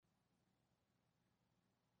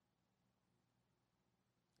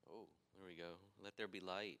we go. Let there be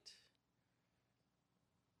light.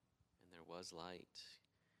 And there was light.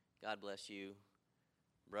 God bless you,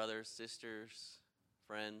 brothers, sisters,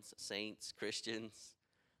 friends, saints, Christians.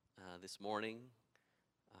 This morning,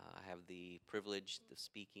 I have the privilege of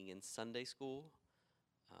speaking in Sunday school.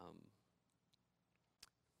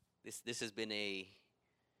 This has been a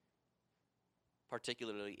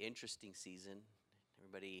particularly interesting season.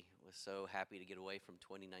 Everybody was so happy to get away from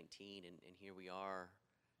 2019, and here we are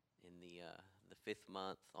in the fifth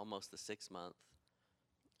month, almost the sixth month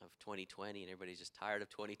of 2020, and everybody's just tired of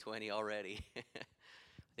 2020 already. I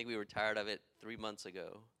think we were tired of it 3 months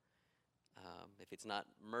ago. If it's not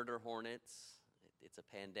murder hornets, it's a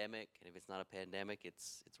pandemic, and if it's not a pandemic,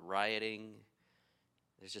 it's rioting.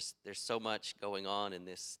 There's so much going on in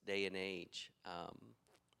this day and age.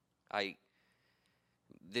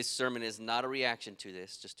 This sermon is not a reaction to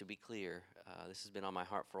this, just to be clear. This has been on my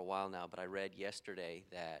heart for a while now, but I read yesterday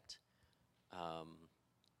that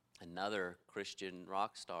another Christian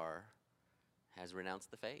rock star has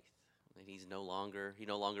renounced the faith. That he no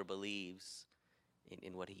longer believes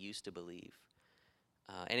in what he used to believe.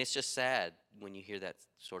 And it's just sad when you hear that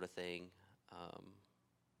sort of thing.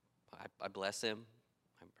 I bless him.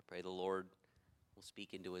 I pray the Lord will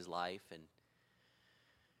speak into his life and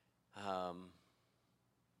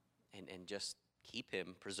just keep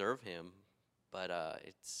him, preserve him. But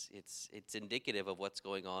it's indicative of what's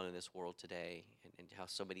going on in this world today, and how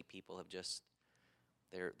so many people have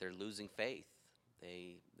they're losing faith.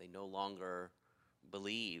 They no longer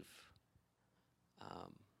believe.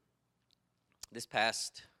 This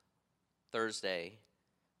past Thursday,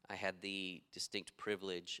 I had the distinct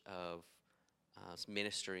privilege of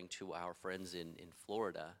ministering to our friends in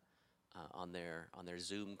Florida on their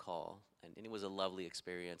Zoom call, and it was a lovely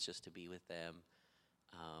experience just to be with them,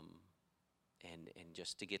 and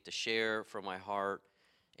just to get to share from my heart.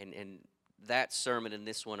 And that sermon and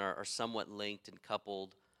this one are somewhat linked and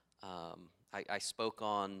coupled. I spoke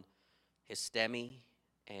on histemi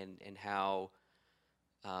and how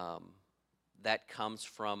that comes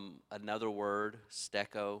from another word,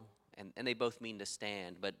 steko, and they both mean to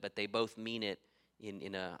stand, but they both mean it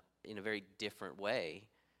in a very different way.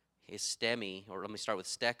 Histemi, or let me start with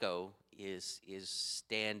steko, is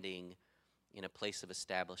standing in a place of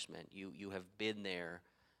establishment. You have been there.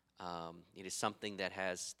 It is something that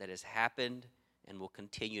has happened and will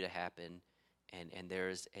continue to happen, and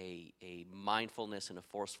there's a mindfulness and a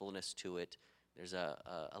forcefulness to it. There's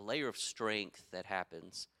a layer of strength that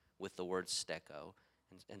happens with the word steko,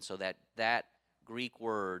 and so that Greek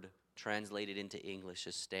word translated into English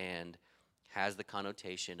as stand has the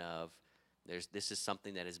connotation of this is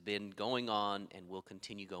something that has been going on and will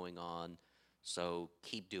continue going on, so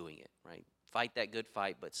keep doing it, right? Fight that good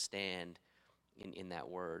fight, but stand in that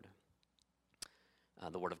word,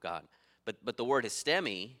 the word of God. But the word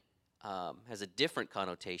histemi has a different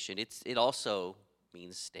connotation. It also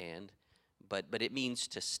means stand, but it means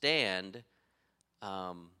to stand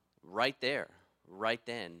right there, right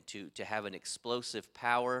then, to have an explosive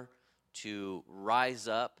power, to rise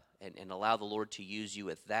up and allow the Lord to use you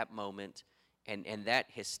at that moment. And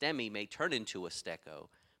that histemi may turn into a steko,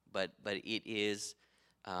 but it is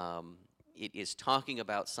talking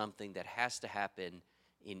about something that has to happen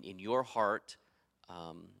in your heart,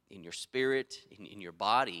 in your spirit, in your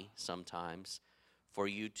body sometimes, for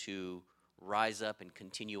you to rise up and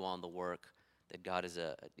continue on the work that God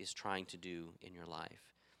is trying to do in your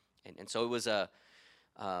life. And so it was a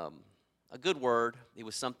good word. It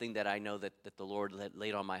was something that I know that the Lord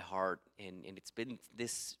laid on my heart, and it's been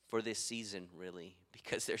for this season, really,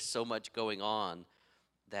 because there's so much going on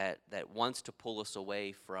that wants to pull us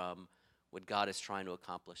away from what God is trying to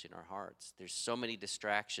accomplish in our hearts. There's so many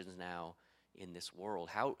distractions now in this world.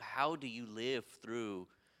 How do you live through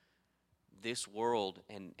this world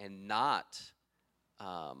and not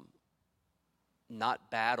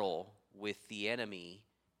battle with the enemy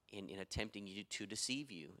in attempting to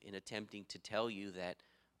deceive you, in attempting to tell you that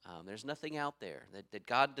there's nothing out there, that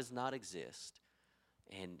God does not exist,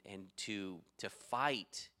 and to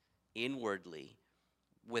fight inwardly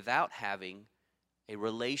without having a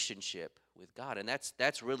relationship with God. And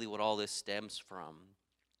that's really what all this stems from.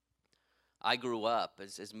 I grew up,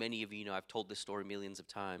 as many of you know, I've told this story millions of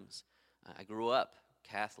times. I grew up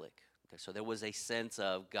Catholic, okay, so there was a sense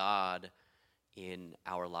of God in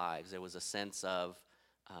our lives. There was a sense of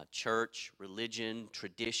church, religion,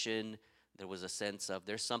 tradition. There was a sense of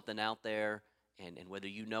there's something out there, and whether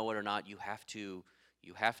you know it or not, you have to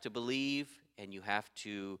believe, and you have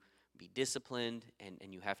to be disciplined,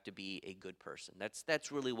 and you have to be a good person.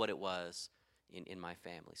 That's really what it was in my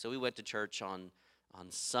family. So we went to church on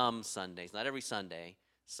some Sundays, not every Sunday,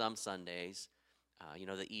 some Sundays,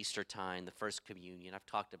 the Easter time, the first communion. I've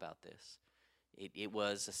talked about this. It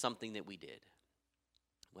was something that we did.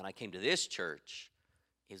 When I came to this church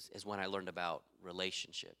is when I learned about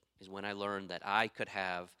relationship, is when I learned that I could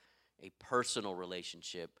have a personal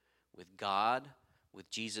relationship with God, with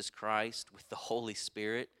Jesus Christ, with the Holy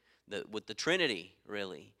Spirit, with the Trinity,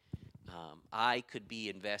 really. I could be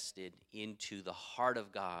invested into the heart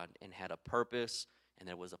of God and had a purpose, and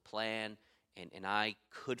there was a plan, and I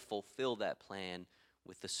could fulfill that plan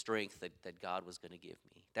with the strength that God was going to give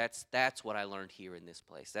me. That's what I learned here in this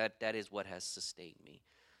place. That is what has sustained me.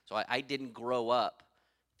 So I didn't grow up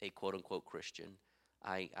a quote-unquote Christian.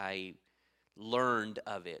 I learned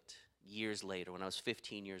of it years later when I was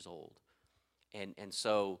 15 years old. And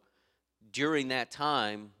so during that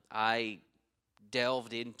time, I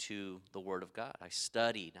delved into the Word of God. I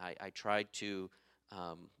studied. I tried to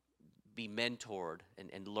be mentored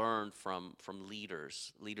and learn from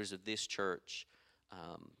leaders of this church,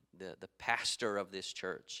 the pastor of this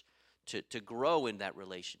church, to grow in that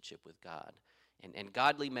relationship with God. And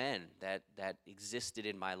godly men that existed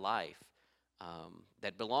in my life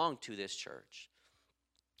that belonged to this church,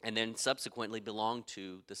 and then subsequently belonged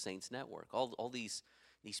to the Saints Network. All these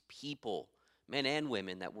people, men and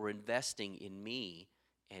women, that were investing in me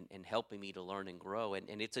and helping me to learn and grow.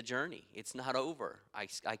 And it's a journey. It's not over.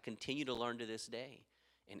 I continue to learn to this day.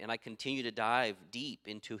 And I continue to dive deep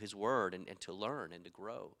into His Word and to learn and to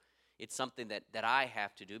grow. It's something that I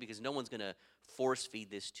have to do because no one's going to force feed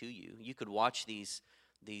this to you. You could watch these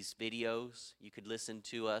videos. You could listen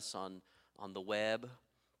to us on the web,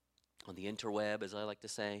 on the interweb, as I like to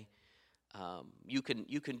say. You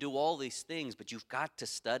can do all these things, but you've got to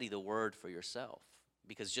study the Word for yourself,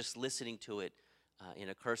 because just listening to it in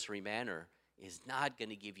a cursory manner is not going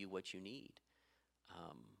to give you what you need.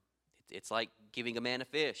 It's like giving a man a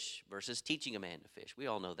fish versus teaching a man to fish. We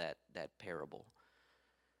all know that parable.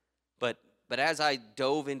 But as I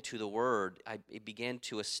dove into the Word, it began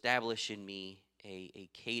to establish in me a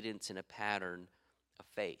cadence and a pattern of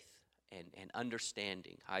faith and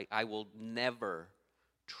understanding. I will never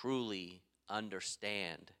truly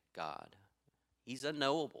understand God. He's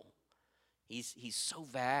unknowable. He's so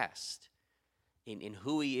vast in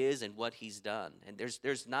who He is and what He's done. And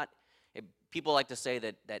there's not, people like to say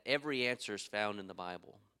that every answer is found in the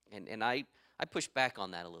Bible. And I push back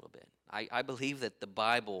on that a little bit. I believe that the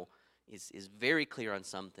Bible is very clear on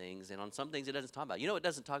some things, and on some things it doesn't talk about. It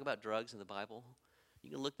doesn't talk about drugs in the Bible. You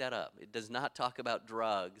can look that up. It does not talk about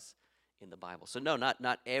drugs in the Bible. So no,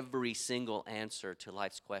 not every single answer to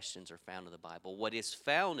life's questions are found in the Bible. What is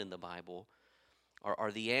found in the Bible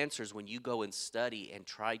are the answers when you go and study and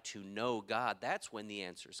try to know God. That's when the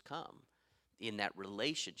answers come, in that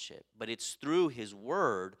relationship. But it's through His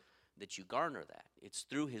Word that you garner that. It's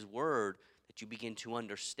through His Word that you begin to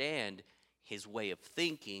understand His way of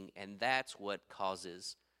thinking, and that's what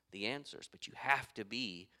causes the answers. But you have to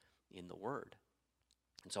be in the Word.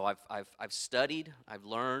 And so I've studied, I've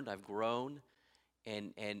learned, I've grown,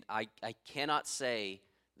 and I cannot say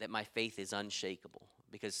that my faith is unshakable,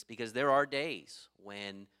 because there are days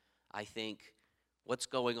when I think, what's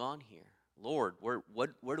going on here? Lord,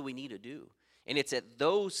 what do we need to do? And it's at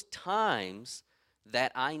those times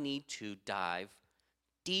that I need to dive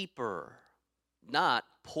deeper, not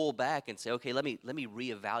pull back and say, okay, let me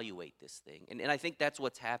reevaluate this thing. And I think that's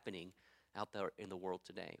what's happening out there in the world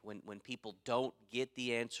today. When people don't get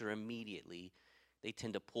the answer immediately, they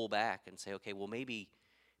tend to pull back and say, okay, well, maybe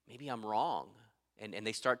I'm wrong. And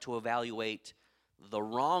they start to evaluate the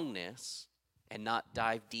wrongness and not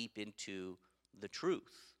dive deep into the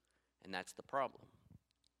truth. And that's the problem.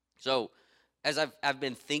 So as I've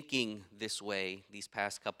been thinking this way these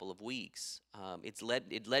past couple of weeks, it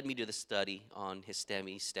led me to the study on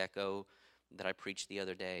histemi, steko, that I preached the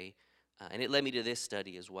other day. And it led me to this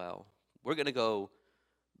study as well. We're going to go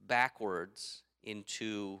backwards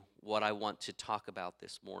into what I want to talk about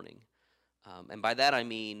this morning. And by that I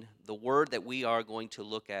mean the word that we are going to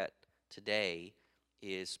look at today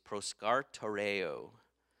is proskartereo.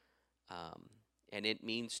 And it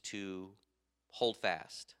means to hold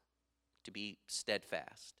fast, to be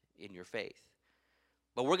steadfast in your faith.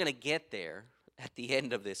 But we're going to get there at the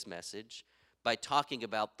end of this message by talking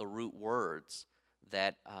about the root words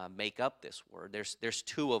that make up this word. There's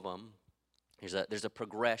two of them. There's a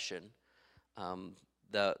progression.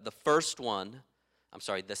 The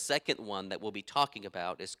second one that we'll be talking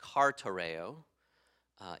about is kartereo,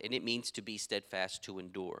 and it means to be steadfast, to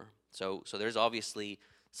endure. So there's obviously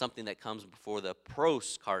something that comes before the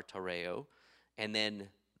proskartereo, and then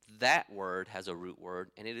that word has a root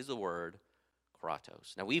word, and it is the word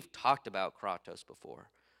kratos. Now, we've talked about kratos before.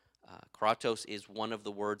 Kratos is one of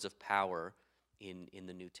the words of power in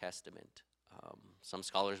the New Testament. Some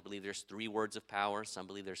scholars believe there's 3 words of power. Some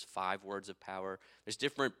believe there's 5 words of power. There's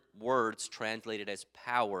different words translated as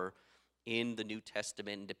power in the New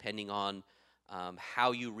Testament, and depending on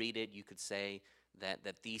how you read it, you could say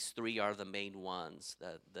that these 3 are the main ones: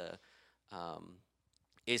 the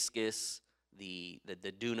ischus, the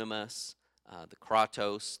dunamis, the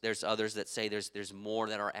kratos. There's others that say there's more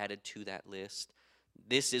that are added to that list.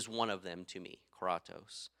 This is one of them to me,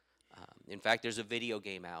 kratos. In fact, there's a video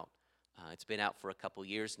game out. It's been out for a couple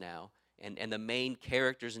years now, and the main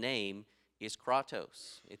character's name is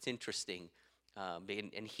Kratos. It's interesting,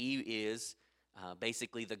 and he is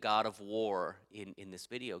basically the god of war in this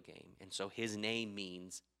video game, and so his name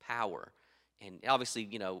means power. And obviously,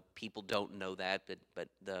 people don't know that, but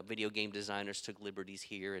the video game designers took liberties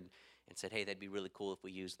here and said, hey, that'd be really cool if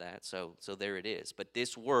we used that. So there it is. But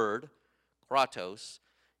this word, Kratos,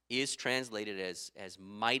 is translated as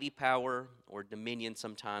mighty power or dominion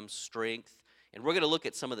sometimes, strength. And we're going to look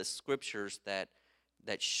at some of the scriptures that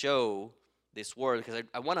show this word, because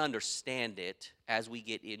I want to understand it as we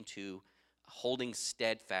get into holding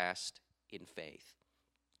steadfast in faith.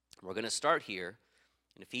 We're going to start here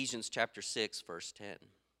in Ephesians chapter 6, verse 10.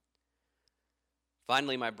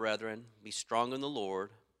 Finally, my brethren, be strong in the Lord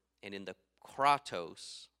and in the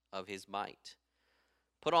kratos of his might.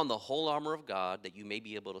 Put on the whole armor of God, that you may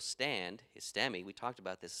be able to stand, histemi, we talked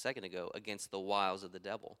about this a second ago, against the wiles of the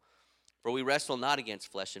devil. For we wrestle not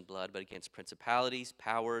against flesh and blood, but against principalities,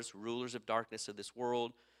 powers, rulers of darkness of this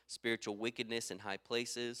world, spiritual wickedness in high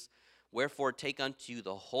places. Wherefore take unto you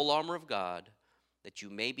the whole armor of God, that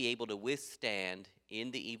you may be able to withstand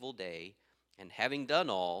in the evil day, and having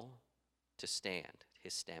done all, to stand,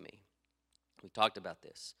 histemi. We talked about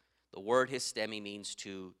this. The word histemi means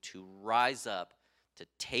to rise up, to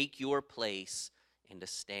take your place, and to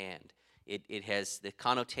stand. It has the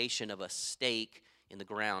connotation of a stake in the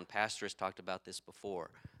ground. Pastor has talked about this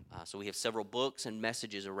before. So we have several books and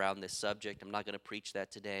messages around this subject. I'm not going to preach that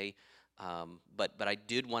today, but I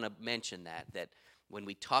did want to mention that when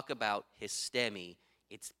we talk about histemi,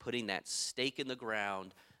 it's putting that stake in the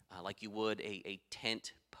ground like you would a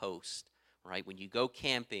tent post, right? When you go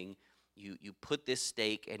camping, you put this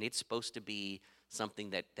stake, and it's supposed to be something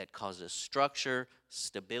that causes structure,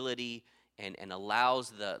 stability, and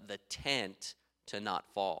allows the tent to not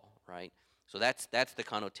fall, right? So that's the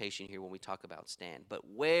connotation here when we talk about stand. But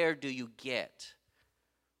where do you get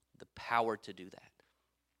the power to do that?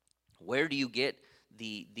 Where do you get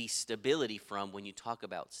the stability from when you talk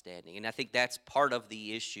about standing? And I think that's part of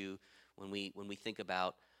the issue when we think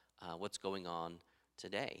about what's going on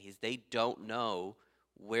today, is they don't know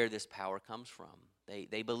where this power comes from.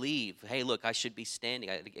 They believe, hey, look, I should be standing.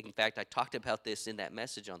 In fact, I talked about this in that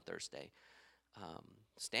message on Thursday.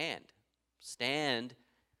 Stand,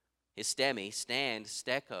 histemi, stand,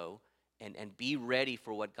 steko, and be ready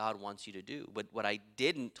for what God wants you to do. But what I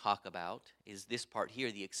didn't talk about is this part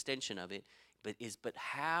here, the extension of it, but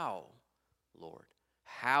how, Lord?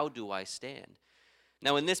 How do I stand?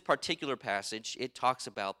 Now, in this particular passage, it talks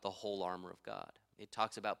about the whole armor of God. It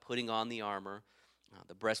talks about putting on the armor,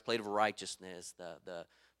 the breastplate of righteousness,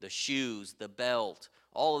 the shoes, the belt,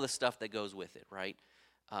 all of the stuff that goes with it, right?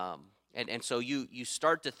 And so you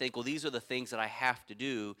start to think, well, these are the things that I have to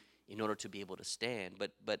do in order to be able to stand.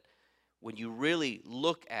 But when you really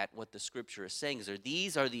look at what the Scripture is saying,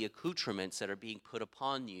 these are the accoutrements that are being put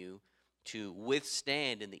upon you to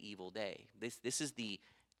withstand in the evil day. This is the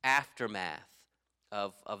aftermath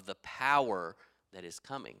of the power that is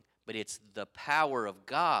coming. But it's the power of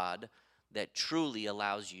God that truly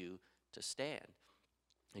allows you to stand.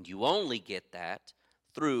 And you only get that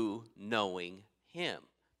through knowing him.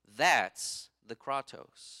 That's the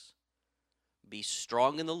kratos. Be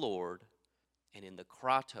strong in the Lord and in the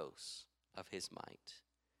kratos of his might.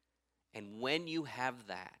 And when you have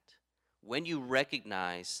that, when you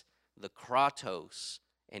recognize the kratos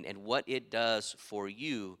and what it does for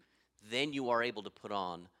you, then you are able to put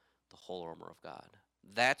on the whole armor of God.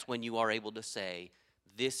 That's when you are able to say,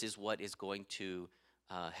 this is what is going to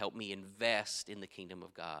help me invest in the kingdom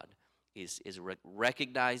of God, is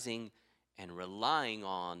recognizing and relying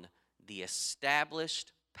on the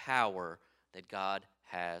established power that God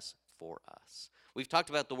has for us. We've talked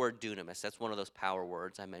about the word dunamis. That's one of those power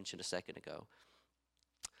words I mentioned a second ago.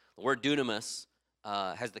 The word dunamis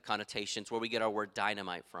has the connotations where we get our word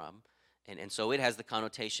dynamite from. And so it has the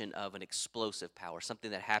connotation of an explosive power,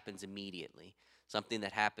 something that happens immediately, something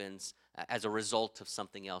that happens as a result of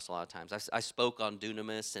something else a lot of times. I spoke on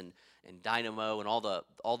dunamis and dynamo and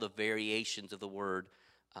all the variations of the word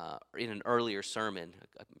in an earlier sermon,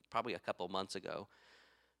 probably a couple months ago.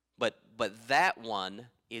 But that one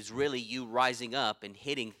is really you rising up and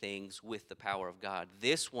hitting things with the power of God.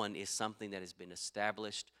 This one is something that has been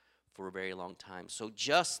established for a very long time. So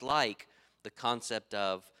just like the concept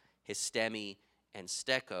of histemi and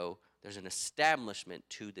steko, there's an establishment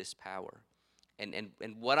to this power. And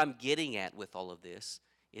what I'm getting at with all of this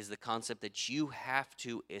is the concept that you have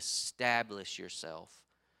to establish yourself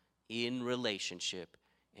in relationship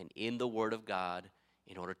and in the Word of God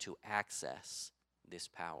in order to access this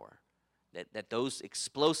power. That those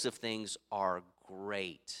explosive things are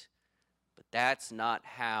great, but that's not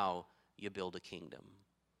how you build a kingdom.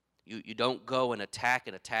 You don't go and attack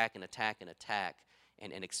and attack and attack and attack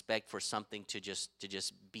and expect for something to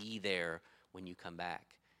just be there when you come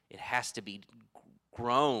back. It has to be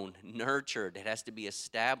grown, nurtured. It has to be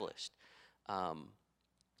established.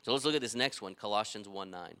 So let's look at this next one, Colossians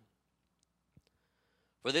 1:9.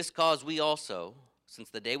 For this cause we also, since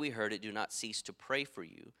the day we heard it, do not cease to pray for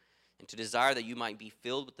you, and to desire that you might be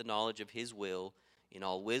filled with the knowledge of his will in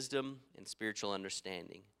all wisdom and spiritual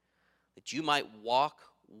understanding, that you might walk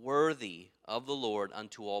worthy of the Lord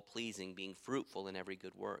unto all pleasing, being fruitful in every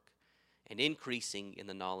good work, and increasing in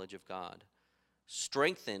the knowledge of God,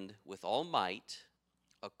 strengthened with all might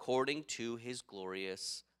according to his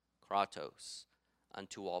glorious kratos,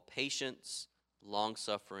 unto all patience,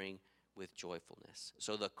 long-suffering, with joyfulness.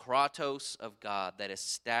 So the kratos of God, that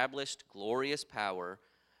established glorious power,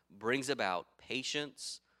 brings about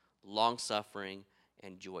patience, long-suffering,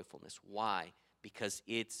 and joyfulness. Why? Because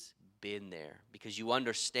it's been there. Because you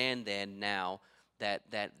understand then now that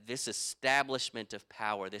this establishment of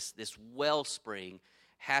power, this wellspring,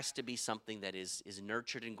 has to be something that is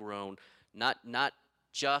nurtured and grown, not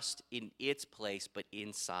just in its place, but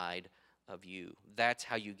inside of you. That's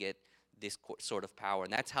how you get this sort of power,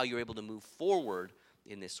 and that's how you're able to move forward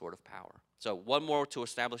in this sort of power. So one more to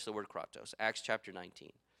establish the word kratos, Acts chapter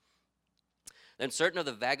 19. Then certain of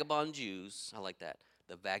the vagabond Jews, I like that,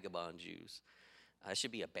 the vagabond Jews. It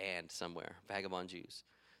should be a band somewhere, vagabond Jews.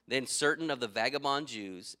 Then certain of the vagabond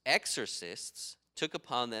Jews, exorcists, took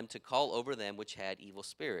upon them to call over them which had evil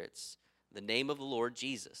spirits the name of the Lord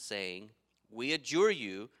Jesus, saying, we adjure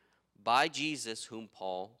you by Jesus whom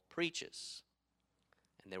Paul preaches.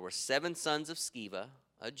 And there were 7 sons of Sceva,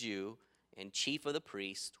 a Jew, and chief of the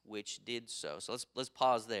priests, which did so. So let's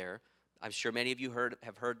pause there. I'm sure many of you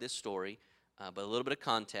have heard this story, but a little bit of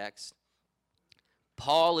context.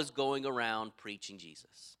 Paul is going around preaching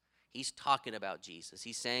Jesus. He's talking about Jesus.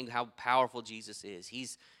 He's saying how powerful Jesus is.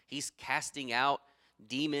 He's casting out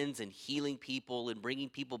demons and healing people and bringing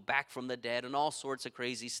people back from the dead and all sorts of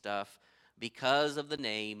crazy stuff because of the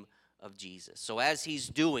name of Jesus. So as he's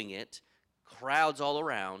doing it, crowds all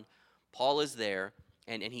around, Paul is there,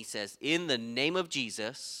 and he says, in the name of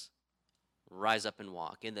Jesus, rise up and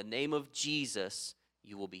walk. In the name of Jesus,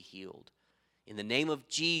 you will be healed. In the name of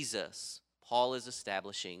Jesus, Paul is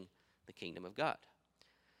establishing the kingdom of God.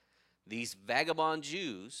 These vagabond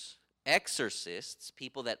Jews, exorcists,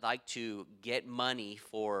 people that like to get money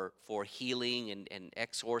for healing and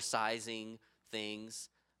exorcising things,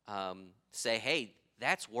 say, hey,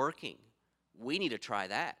 that's working. We need to try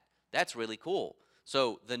that. That's really cool.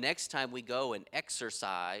 So the next time we go and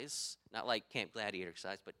exercise, not like Camp Gladiator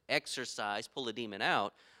exercise, but exercise, pull a demon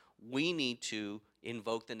out, we need to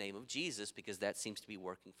invoke the name of Jesus because that seems to be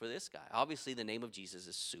working for this guy. Obviously, the name of Jesus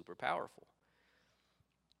is super powerful.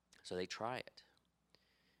 So they try it.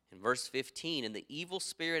 In verse 15, and the evil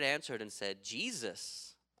spirit answered and said,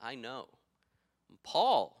 Jesus, I know.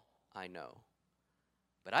 Paul, I know.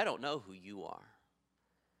 But I don't know who you are.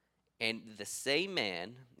 And the same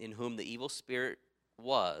man in whom the evil spirit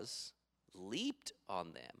was leaped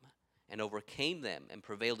on them and overcame them and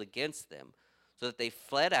prevailed against them, so that they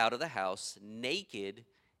fled out of the house naked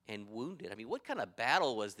and wounded. I mean, what kind of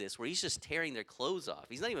battle was this where he's just tearing their clothes off?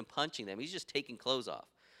 He's not even punching them. He's just taking clothes off.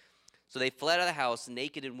 So they fled out of the house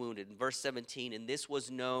naked and wounded. In verse 17, and this was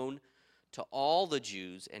known to all the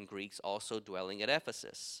Jews and Greeks also dwelling at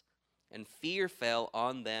Ephesus. And fear fell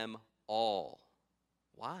on them all.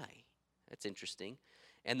 Why? That's interesting.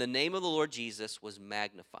 And the name of the Lord Jesus was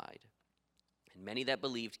magnified. And many that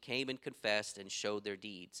believed came and confessed and showed their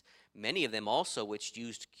deeds. Many of them also which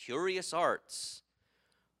used curious arts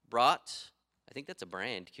brought, I think that's a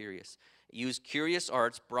brand, curious, used curious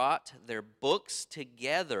arts, brought their books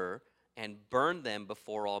together and burned them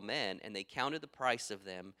before all men. And they counted the price of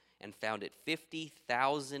them and found it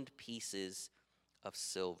 50,000 pieces of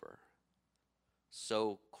silver.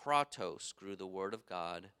 So kratos grew the word of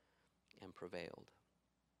God and prevailed.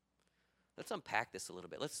 Let's unpack this a little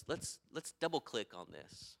bit. Let's double click on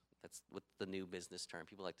this. That's what the new business term.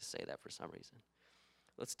 People like to say that for some reason.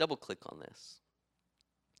 Let's double click on this.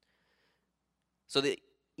 So the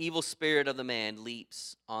evil spirit of the man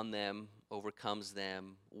leaps on them, overcomes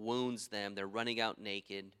them, wounds them. They're running out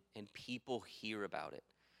naked, and people hear about it.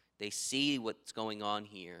 They see what's going on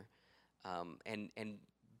here. And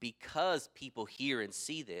because people hear and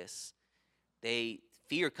see this,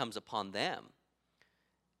 fear comes upon them.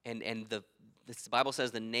 And the Bible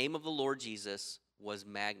says the name of the Lord Jesus was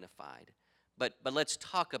magnified. But let's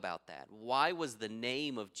talk about that. Why was the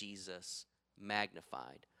name of Jesus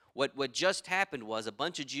magnified? What just happened was a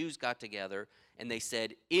bunch of Jews got together and they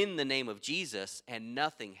said, in the name of Jesus, and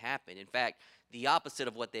nothing happened. In fact, the opposite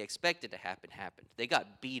of what they expected to happen happened. They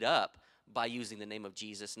got beat up by using the name of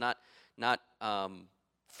Jesus, not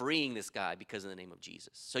freeing this guy because of the name of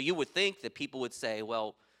Jesus. So you would think that people would say,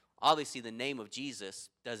 well, obviously the name of Jesus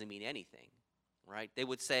doesn't mean anything, right? They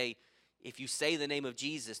would say, if you say the name of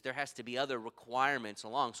Jesus, there has to be other requirements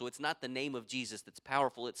along. So it's not the name of Jesus that's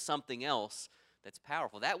powerful, it's something else that's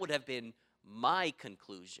powerful. That would have been my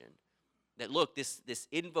conclusion, that look, this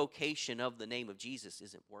invocation of the name of Jesus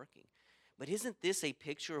isn't working. But isn't this a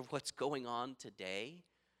picture of what's going on today?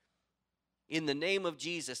 In the name of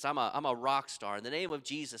Jesus, I'm a rock star. In the name of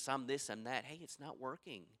Jesus, I'm this, I'm that. Hey, it's not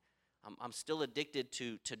working. I'm still addicted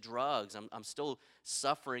to drugs. I'm still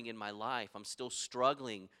suffering in my life. I'm still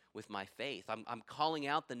struggling with my faith. I'm calling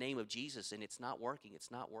out the name of Jesus, and it's not working. It's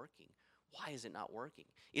not working. Why is it not working?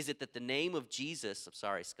 Is it that the name of Jesus, I'm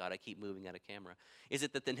sorry, Scott, I keep moving out of camera. Is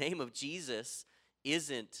it that the name of Jesus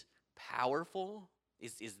isn't powerful?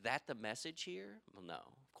 Is that the message here? Well, no,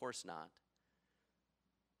 of course not.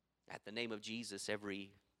 At the name of Jesus,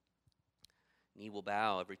 every knee will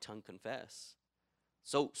bow, every tongue confess.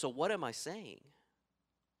 So what am I saying?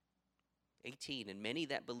 18, and many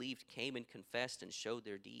that believed came and confessed and showed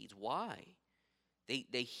their deeds. Why?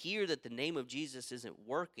 They hear that the name of Jesus isn't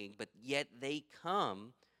working, but yet they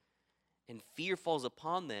come and fear falls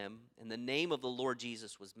upon them, and the name of the Lord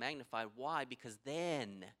Jesus was magnified. Why? Because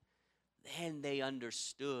then they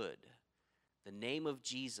understood the name of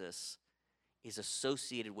Jesus is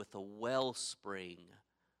associated with a wellspring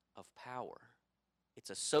of power. It's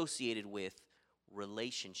associated with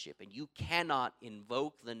relationship, and you cannot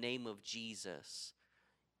invoke the name of Jesus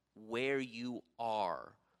where you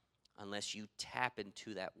are unless you tap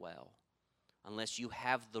into that well, unless you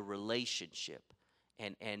have the relationship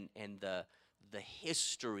and the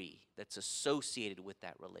history that's associated with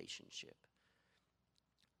that relationship.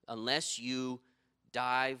 Unless you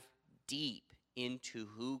dive deep into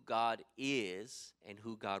who God is and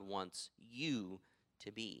who God wants you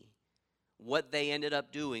to be. What they ended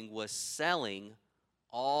up doing was selling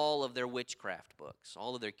all of their witchcraft books,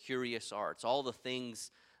 all of their curious arts, all the things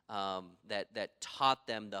that taught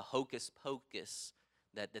them the hocus pocus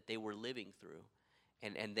that they were living through.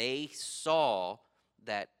 And they saw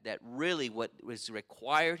that really what was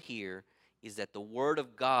required here is that the Word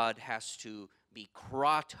of God has to be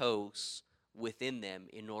kratos within them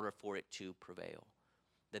in order for it to prevail.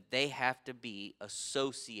 That they have to be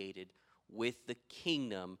associated with the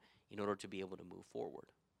kingdom in order to be able to move forward.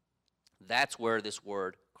 That's where this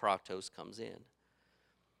word kratos comes in.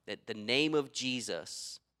 That the name of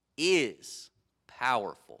Jesus is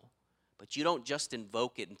powerful, but you don't just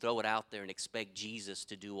invoke it and throw it out there and expect Jesus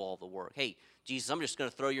to do all the work. Hey, Jesus, I'm just going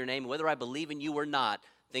to throw your name, whether I believe in you or not,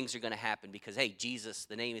 things are going to happen because, hey, Jesus,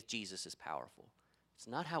 the name of Jesus is powerful. It's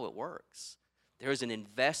not how it works. There is an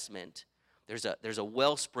investment. There's a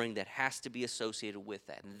wellspring that has to be associated with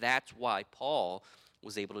that. And that's why Paul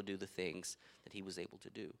was able to do the things that he was able to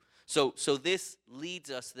do. So this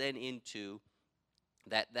leads us then into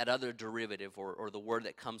that other derivative or the word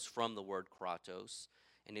that comes from the word kratos,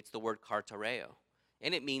 and it's the word kartareo.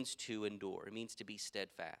 And it means to endure. It means to be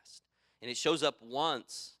steadfast. And it shows up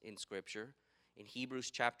once in Scripture in Hebrews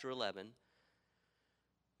chapter 11,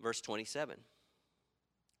 verse 27.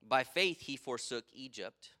 By faith he forsook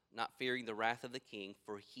Egypt, not fearing the wrath of the king,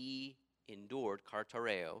 for he endured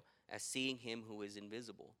kartareo, as seeing him who is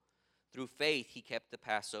invisible. Through faith he kept the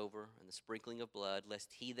Passover and the sprinkling of blood,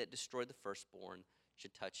 lest he that destroyed the firstborn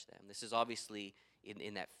should touch them. This is obviously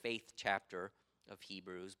in that faith chapter of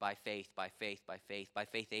Hebrews. By faith, by faith, by faith, by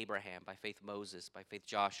faith Abraham, by faith Moses, by faith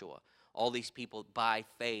Joshua. All these people by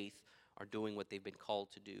faith are doing what they've been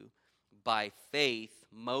called to do. By faith,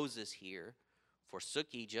 Moses here forsook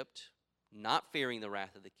Egypt, not fearing the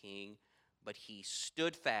wrath of the king, but he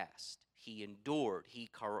stood fast. He endured. He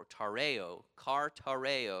kartareo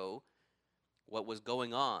what was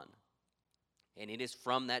going on. And it is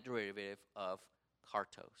from that derivative of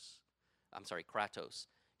kratos.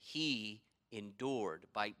 He endured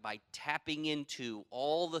by tapping into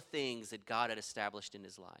all the things that God had established in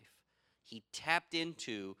his life. He tapped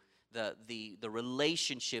into the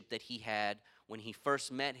relationship that he had when he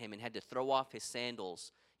first met him and had to throw off his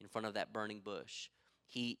sandals in front of that burning bush.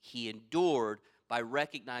 He endured by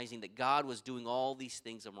recognizing that God was doing all these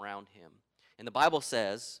things around him. And the Bible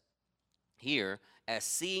says here, as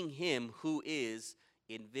seeing him who is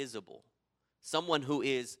invisible, someone who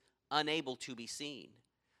is unable to be seen,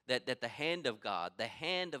 that the hand of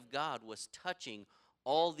God was touching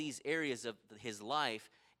all these areas of his life,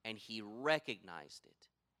 and he recognized it.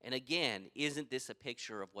 And again, isn't this a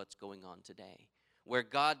picture of what's going on today? Where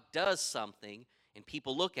God does something, and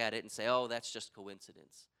people look at it and say, oh, that's just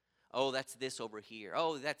coincidence. Oh, that's this over here.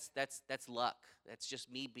 Oh, that's luck. That's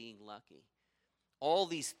just me being lucky. All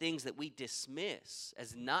these things that we dismiss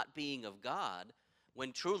as not being of God,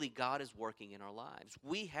 when truly God is working in our lives.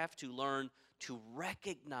 We have to learn to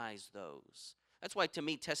recognize those. That's why, to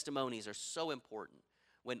me, testimonies are so important.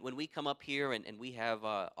 When we come up here and we have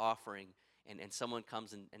offering, and someone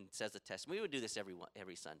comes and says a testimony, we would do this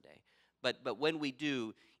every Sunday. But when we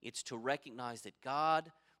do, it's to recognize that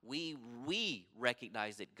God, we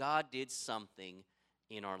recognize that God did something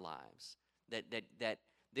in our lives. That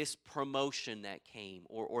this promotion that came,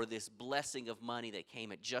 or this blessing of money that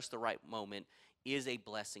came at just the right moment, is a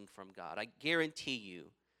blessing from God. I guarantee you,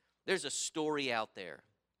 there's a story out there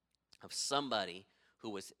of somebody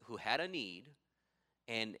who had a need,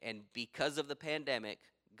 and because of the pandemic,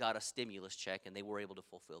 got a stimulus check, and they were able to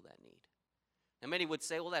fulfill that need. And many would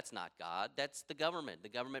say, well, that's not God. That's the government. The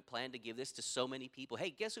government planned to give this to so many people. Hey,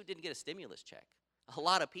 guess who didn't get a stimulus check? A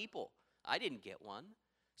lot of people. I didn't get one.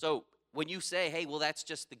 So when you say, hey, well, that's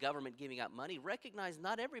just the government giving out money, recognize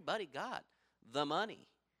not everybody got the money.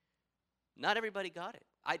 Not everybody got it.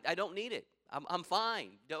 I don't need it. I'm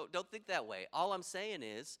fine. Don't think that way. All I'm saying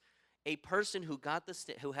is, a person who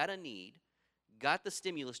had a need, got the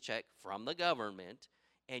stimulus check from the government,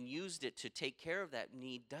 and used it to take care of that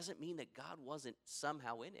need, doesn't mean that God wasn't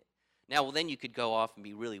somehow in it. Now, well, then you could go off and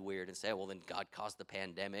be really weird and say, well, then God caused the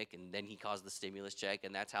pandemic, and then he caused the stimulus check,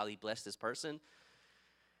 and that's how he blessed this person.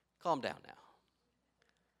 Calm down now.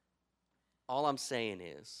 All I'm saying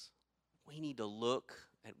is, we need to look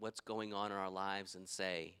at what's going on in our lives and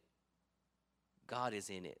say, God is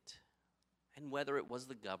in it. And whether it was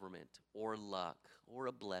the government or luck or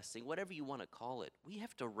a blessing, whatever you want to call it, we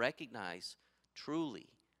have to recognize truly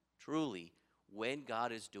when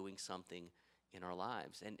God is doing something in our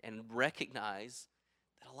lives, and recognize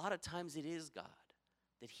that a lot of times it is God,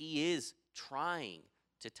 that he is trying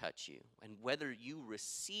to touch you, and whether you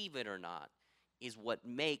receive it or not is what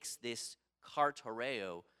makes this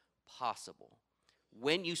cartoreo possible.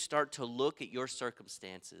 When you start to look at your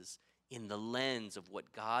circumstances in the lens of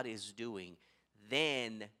what God is doing,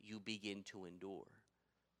 then you begin to endure.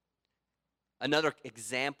 Another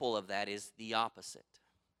example of that is the opposite.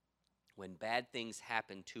 When bad things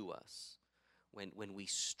happen to us, when we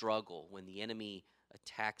struggle, when the enemy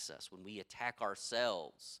attacks us, when we attack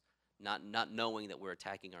ourselves, not knowing that we're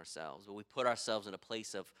attacking ourselves, but we put ourselves in a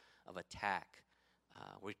place of attack.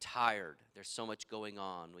 We're tired. There's so much going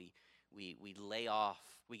on. We lay off.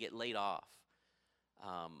 We get laid off.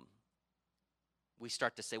 We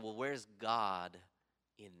start to say, well, where's God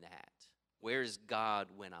in that? Where is God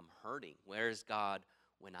when I'm hurting? Where is God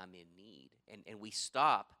when I'm in need? And we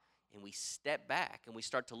stop and we step back and we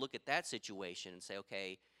start to look at that situation and say,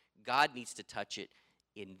 okay, God needs to touch it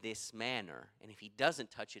in this manner. And if he doesn't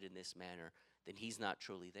touch it in this manner, then he's not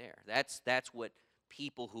truly there. That's what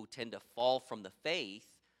people who tend to fall from the faith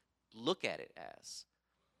look at it as.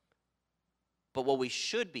 But what we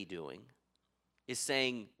should be doing is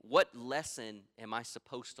saying, what lesson am I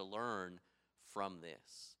supposed to learn from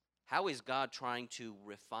this? How is God trying to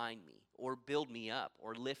refine me or build me up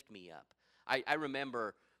or lift me up? I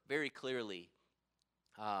remember very clearly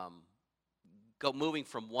moving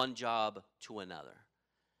from one job to another.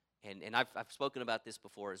 And I've spoken about this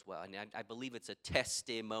before as well. And I believe it's a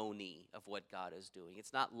testimony of what God is doing.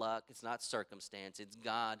 It's not luck. It's not circumstance. It's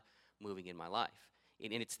God moving in my life.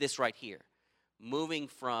 And it's this right here. Moving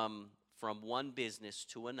from one business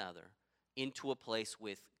to another into a place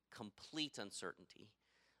with complete uncertainty.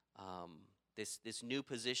 This new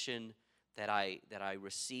position that I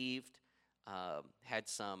received had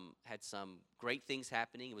some great things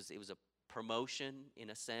happening. It was a promotion in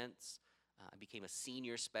a sense. I became a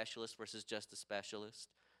senior specialist versus just a specialist.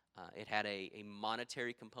 It had a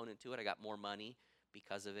monetary component to it. I got more money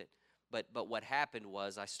because of it. But what happened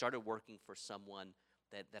was I started working for someone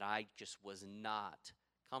that I just was not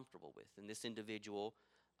comfortable with. And this individual,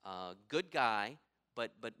 good guy,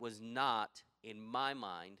 but was not, in my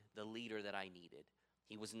mind, the leader that I needed.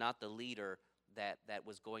 He was not the leader that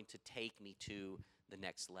was going to take me to the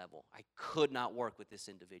next level. I could not work with this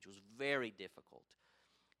individual. It was very difficult.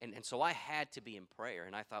 And so I had to be in prayer.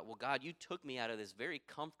 And I thought, well, God, you took me out of this very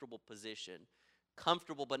comfortable position,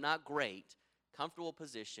 comfortable but not great, comfortable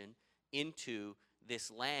position, into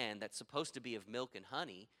this land that's supposed to be of milk and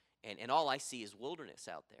honey, and all I see is wilderness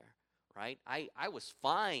out there, right? I was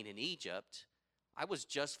fine in Egypt. I was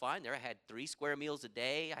just fine there. I had 3 square meals a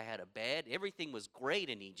day. I had a bed. Everything was great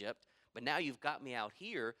in Egypt. But now you've got me out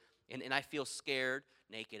here, and I feel scared,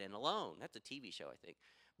 naked, and alone. That's a TV show, I think.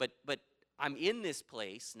 But I'm in this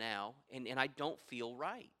place now, and I don't feel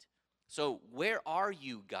right. So where are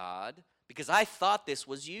you, God? Because I thought this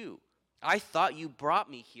was you. I thought you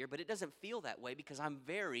brought me here, but it doesn't feel that way because I'm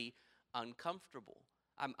very uncomfortable.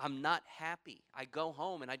 I'm not happy. I go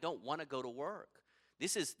home, and I don't want to go to work.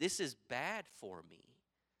 This is bad for me.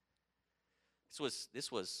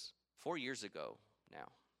 This was 4 years ago now.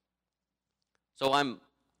 So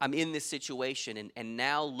I'm in this situation, and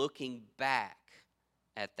now looking back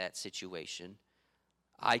at that situation,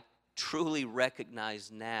 I truly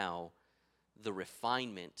recognize now the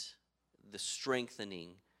refinement, the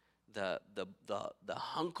strengthening, the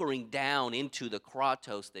hunkering down into the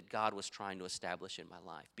kratos that God was trying to establish in my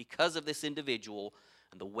life. Because of this individual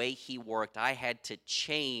and the way he worked, I had to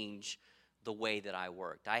change the way that I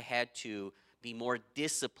worked. I had to be more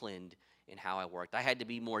disciplined in how I worked. I had to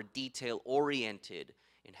be more detail-oriented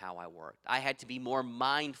in how I worked. I had to be more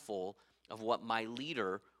mindful of what my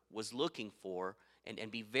leader was looking for and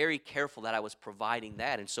be very careful that I was providing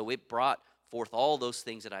that. And so it brought forth all those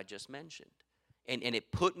things that I just mentioned. And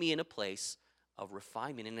it put me in a place of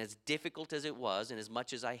refinement. And as difficult as it was, and as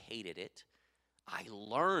much as I hated it, I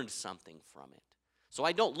learned something from it. So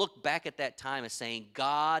I don't look back at that time as saying,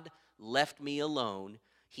 God left me alone.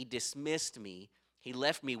 He dismissed me. He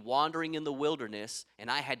left me wandering in the wilderness, and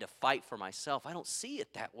I had to fight for myself. I don't see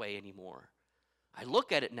it that way anymore. I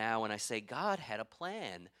look at it now and I say, God had a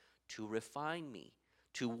plan to refine me,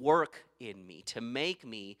 to work in me, to make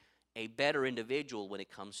me a better individual when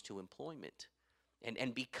it comes to employment.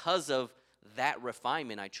 And because of that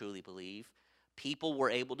refinement, I truly believe, people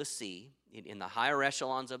were able to see in the higher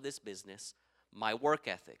echelons of this business my work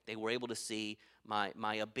ethic. They were able to see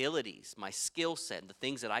my abilities, my skill set, the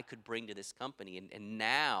things that I could bring to this company. And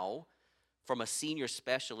now, from a senior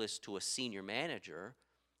specialist to a senior manager,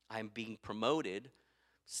 I'm being promoted,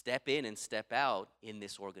 step in and step out in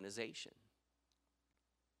this organization.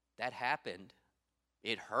 That happened.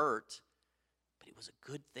 It hurt, but it was a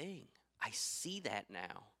good thing. I see that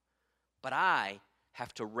now, but I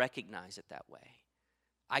have to recognize it that way.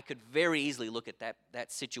 I could very easily look at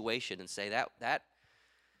that situation and say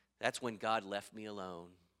that's when God left me alone,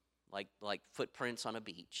 like footprints on a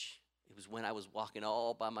beach. It was when I was walking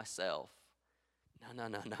all by myself.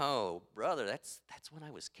 No, brother, that's when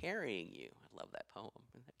I was carrying you. I love that poem.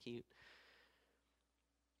 Isn't that cute?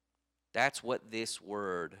 That's what this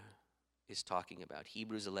word is talking about.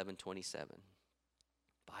 Hebrews 11:27.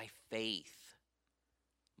 By faith,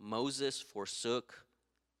 Moses forsook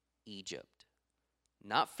Egypt,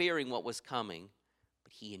 not fearing what was coming,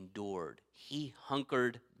 but he endured. He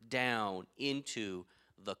hunkered down into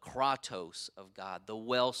the kratos of God, the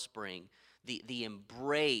wellspring, the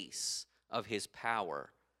embrace of his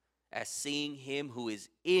power, as seeing him who is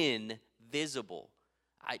invisible.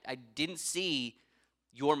 I didn't see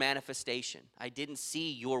your manifestation. I didn't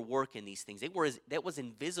see your work in these things. That was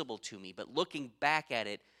invisible to me. But looking back at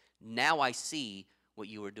it, now I see what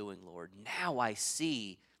you were doing, Lord. Now I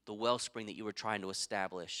see the wellspring that you were trying to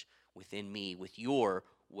establish within me with your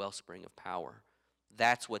wellspring of power.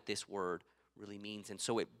 That's what this word really means. And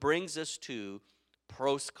so it brings us to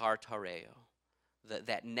proskartareo,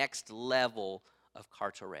 that next level of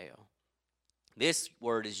kartareo. This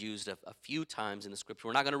word is used a few times in the scripture.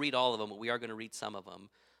 We're not going to read all of them, but we are going to read some of them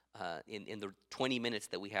in the 20 minutes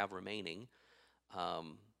that we have remaining.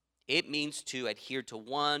 It means to adhere to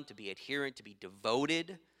one, to be adherent, to be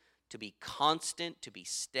devoted, to be constant, to be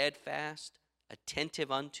steadfast,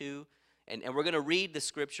 attentive unto. And we're going to read the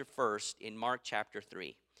scripture first in Mark chapter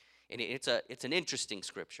 3. And it's an interesting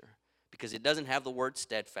scripture because it doesn't have the word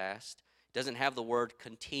steadfast. It doesn't have the word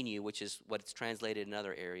continue, which is what it's translated in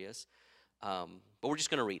other areas. But we're just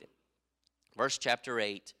going to read it. Verse chapter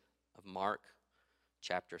 8 of Mark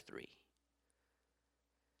chapter 3.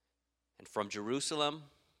 And from Jerusalem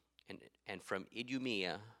and from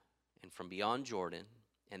Idumea and from beyond Jordan,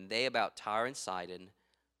 and they about Tyre and Sidon,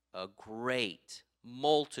 a great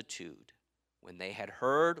multitude, when they had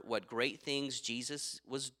heard what great things Jesus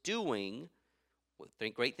was doing, what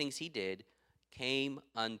great things he did, came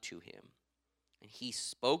unto him. And he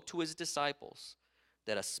spoke to his disciples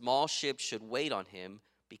that a small ship should wait on him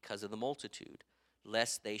because of the multitude,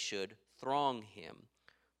 lest they should throng him.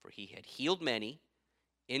 For he had healed many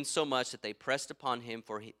insomuch that they pressed upon him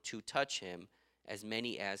to touch him, as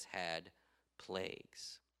many as had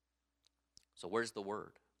plagues. So where's the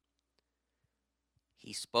word?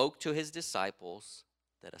 He spoke to his disciples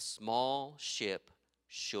that a small ship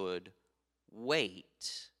should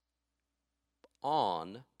wait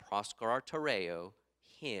on proskartereo,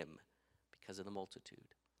 him, because of the multitude.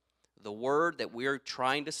 The word that we're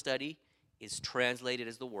trying to study is translated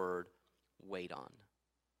as the word wait on.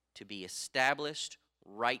 To be established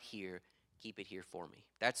right here, keep it here for me.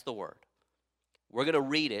 That's the word. We're going to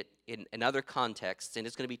read it in other contexts, and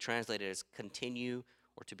it's going to be translated as continue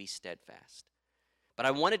or to be steadfast. But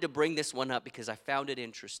I wanted to bring this one up because I found it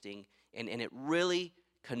interesting, and it really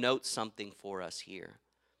connotes something for us here.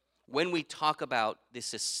 When we talk about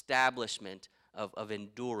this establishment of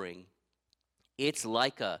enduring, it's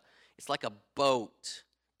like a boat.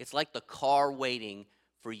 It's like the car waiting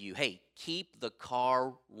for you. Hey, keep the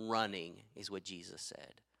car running, is what Jesus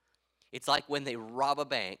said. It's like when they rob a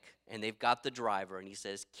bank and they've got the driver and he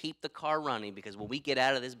says, keep the car running because when we get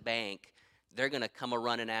out of this bank, they're going to come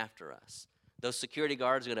a-running after us. Those security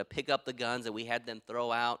guards are going to pick up the guns that we had them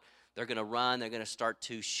throw out. They're going to run. They're going to start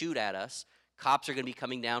to shoot at us. Cops are going to be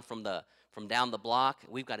coming down from down the block.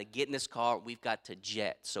 We've got to get in this car. We've got to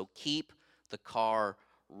jet. So keep the car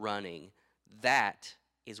running. That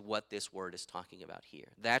is what this word is talking about here.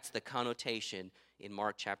 That's the connotation in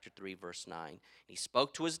Mark chapter 3, verse 9. He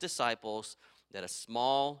spoke to his disciples that a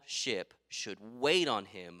small ship should wait on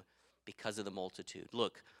him because of the multitude.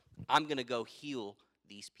 Look, I'm going to go heal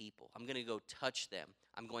these people. I'm going to go touch them.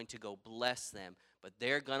 I'm going to go bless them. But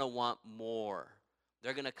they're going to want more.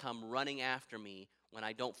 They're going to come running after me when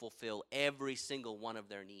I don't fulfill every single one of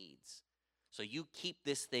their needs. So you keep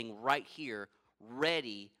this thing right here,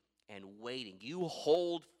 ready and waiting. You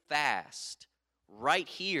hold fast right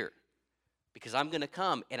here because I'm going to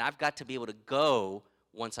come and I've got to be able to go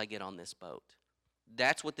once I get on this boat.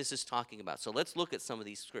 That's what this is talking about. So let's look at some of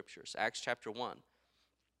these scriptures. Acts chapter 1.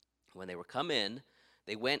 When they were come in,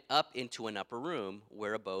 they went up into an upper room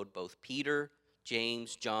where abode both Peter,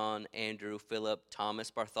 James, John, Andrew, Philip, Thomas,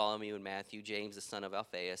 Bartholomew, and Matthew, James the son of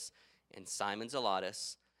Alphaeus, and Simon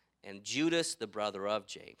Zelotes, and Judas the brother of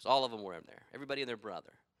James. All of them were in there. Everybody and their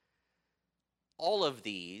brother. All of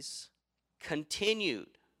these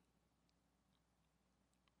continued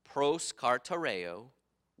proskartereo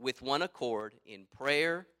with one accord in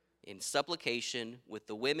prayer, in supplication with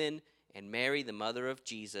the women and Mary the mother of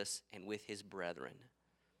Jesus and with his brethren.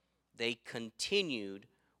 They continued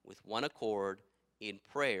with one accord in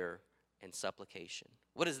prayer and supplication.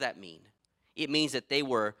 What does that mean? It means that they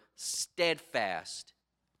were steadfast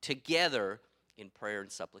together in prayer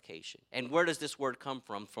and supplication. And where does this word come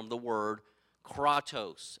from? From the word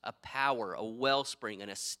kratos, a power, a wellspring, an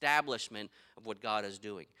establishment of what God is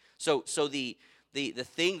doing. So the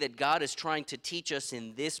thing that God is trying to teach us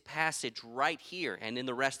in this passage right here and in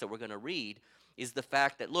the rest that we're going to read is the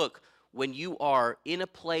fact that, look, when you are in a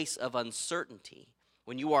place of uncertainty,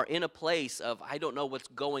 when you are in a place of, I don't know what's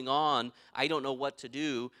going on, I don't know what to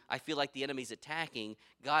do, I feel like the enemy's attacking,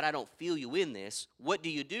 God, I don't feel you in this, what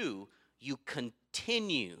do? You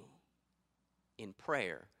continue in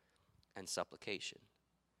prayer and supplication.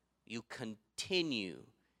 You continue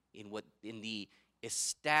in the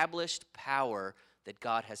established power that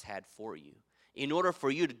God has had for you. In order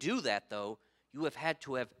for you to do that, though, you have had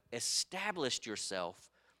to have established yourself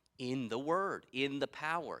in the Word, in the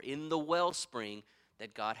power, in the wellspring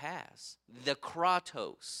that God has. The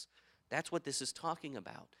kratos. That's what this is talking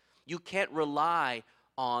about. You can't rely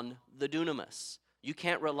on the dunamis. You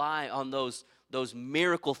can't rely on those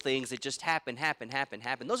miracle things that just happen.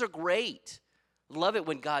 Those are great. Love it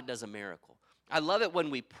when God does a miracle. I love it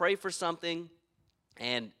when we pray for something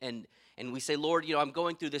and we say, Lord, I'm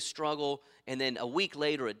going through this struggle, and then a week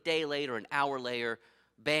later, a day later, an hour later,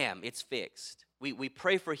 bam, it's fixed. We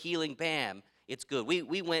pray for healing, bam, it's good.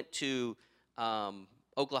 We went to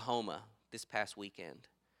Oklahoma this past weekend.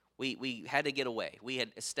 We had to get away. We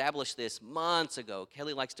had established this months ago.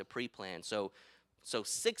 Kelly likes to pre-plan. So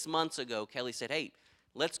 6 months ago, Kelly said, hey,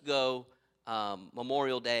 let's go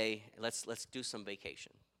Memorial Day. Let's do some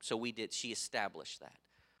vacation. So we did. She established that.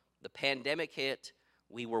 The pandemic hit.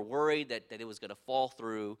 We were worried that it was going to fall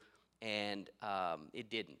through, and it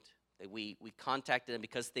didn't. We contacted them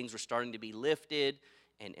because things were starting to be lifted,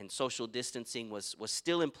 and social distancing was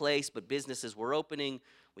still in place, but businesses were opening.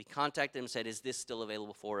 We contacted them and said, is this still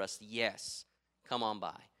available for us? Yes. Come on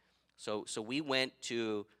by. So we went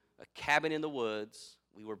to a cabin in the woods.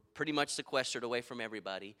 We were pretty much sequestered away from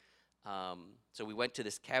everybody. So we went to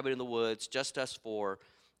this cabin in the woods, just us four,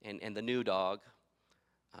 and the new dog.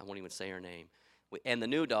 I won't even say her name. And the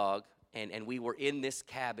new dog, and we were in this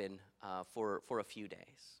cabin for a few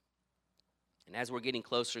days. And as we're getting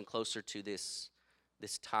closer and closer to this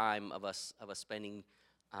time of us spending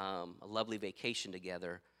a lovely vacation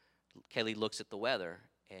together, Kelly looks at the weather,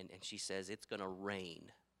 and she says, it's going to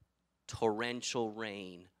rain, torrential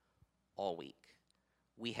rain all week.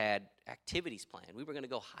 We had activities planned. We were going to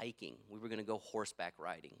go hiking. We were going to go horseback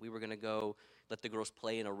riding. We were going to go let the girls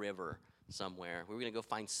play in a river somewhere. We were going to go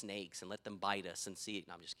find snakes and let them bite us and see it.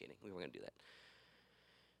 No, I'm just kidding. We weren't going to do that.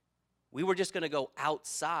 We were just going to go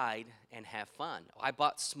outside and have fun. I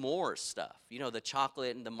bought s'mores stuff. You know, the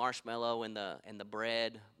chocolate and the marshmallow and the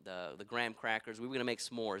bread, the graham crackers. We were going to make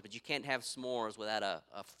s'mores, but you can't have s'mores without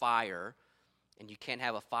a fire, and you can't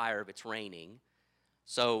have a fire if it's raining.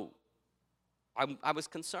 So I was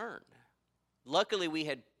concerned. Luckily, we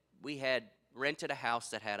had rented a house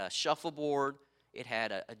that had a shuffleboard. It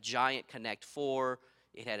had a giant Connect 4.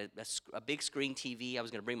 It had a big screen TV. I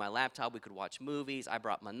was going to bring my laptop. We could watch movies. I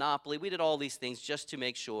brought Monopoly. We did all these things just to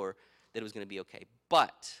make sure that it was going to be okay.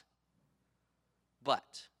 But,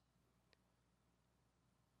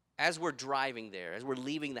 as we're driving there, as we're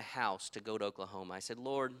leaving the house to go to Oklahoma, I said,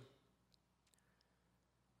 Lord,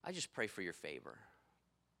 I just pray for your favor.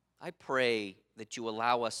 I pray that you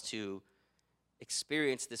allow us to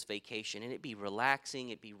experience this vacation and it be relaxing,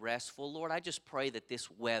 it be restful. Lord, I just pray that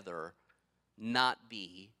this weather not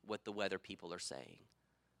be what the weather people are saying.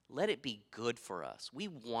 Let it be good for us. We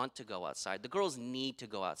want to go outside. The girls need to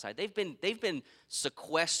go outside. They've been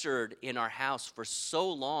sequestered in our house for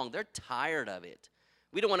so long. They're tired of it.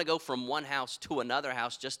 We don't want to go from one house to another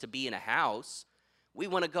house just to be in a house. We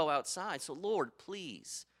want to go outside. So Lord,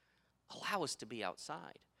 please allow us to be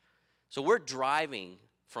outside. So we're driving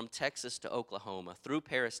from Texas to Oklahoma through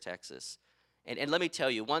Paris, Texas. And let me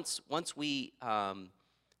tell you, once we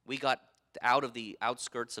got out of the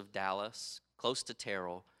outskirts of Dallas, close to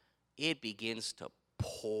Terrell, it begins to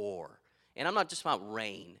pour. And I'm not just about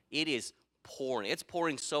rain. It is pouring. It's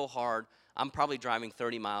pouring so hard, I'm probably driving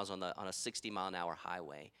 30 miles on a 60-mile-an-hour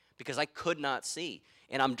highway because I could not see.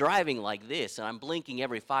 And I'm driving like this, and I'm blinking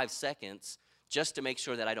every 5 seconds just to make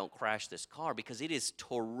sure that I don't crash this car because it is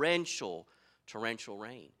torrential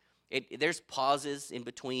rain. There's pauses in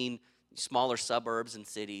between smaller suburbs and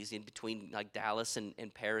cities, in between like Dallas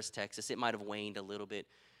and Paris, Texas. It might have waned a little bit.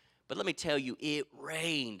 But let me tell you, it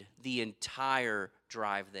rained the entire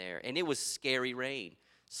drive there. And it was scary rain.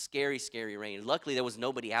 Scary, scary rain. Luckily, there was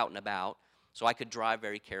nobody out and about, so I could drive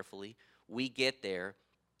very carefully. We get there,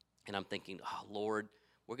 and I'm thinking, oh, Lord,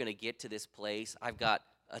 we're going to get to this place. I've got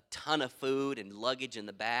a ton of food and luggage in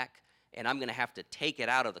the back, and I'm going to have to take it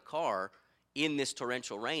out of the car in this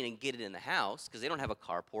torrential rain and get it in the house because they don't have a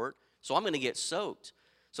carport. So I'm going to get soaked.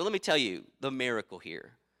 So let me tell you the miracle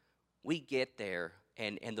here. We get there,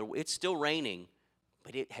 and it's still raining,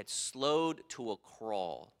 but it had slowed to a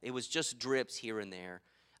crawl. It was just drips here and there.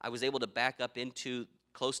 I was able to back up into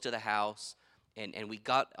close to the house, and we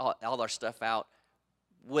got all our stuff out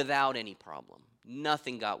without any problem.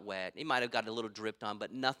 Nothing got wet. It might have got a little dripped on,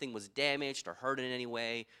 but nothing was damaged or hurt in any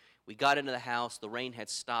way. We got into the house. The rain had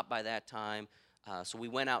stopped by that time, so we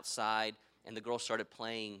went outside, and the girls started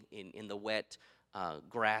playing in the wet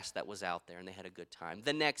grass that was out there, and they had a good time.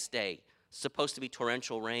 The next day, supposed to be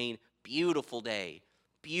torrential rain, beautiful day,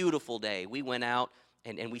 beautiful day. We went out,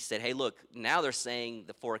 and we said, hey, look, now they're saying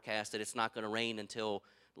the forecast that it's not going to rain until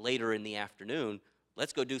later in the afternoon.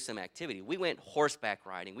 Let's go do some activity. We went horseback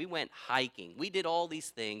riding. We went hiking. We did all these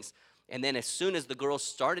things, and then as soon as the girls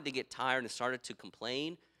started to get tired and started to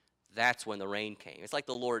complain, that's when the rain came. It's like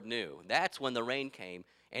the Lord knew. That's when the rain came.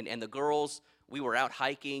 And the girls, we were out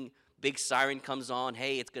hiking, big siren comes on,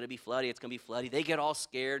 hey, it's going to be floody, it's going to be floody. They get all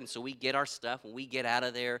scared, and so we get our stuff, and we get out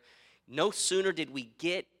of there. No sooner did we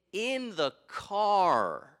get in the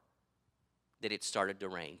car that it started to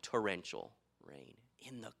rain, torrential rain.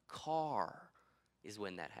 In the car is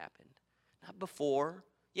when that happened. Not before.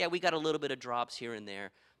 Yeah, we got a little bit of drops here and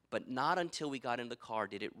there, but not until we got in the car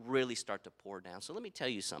did it really start to pour down. So let me tell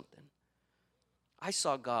you something. I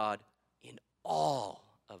saw God in all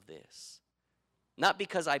of this. Not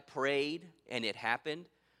because I prayed and it happened,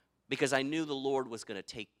 because I knew the Lord was going to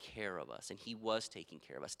take care of us, and he was taking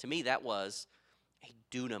care of us. To me, that was a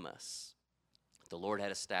dunamis the Lord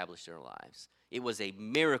had established in our lives. It was a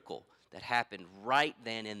miracle that happened right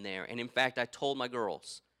then and there. And in fact, I told my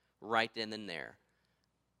girls right then and there,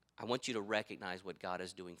 I want you to recognize what God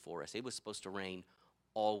is doing for us. It was supposed to rain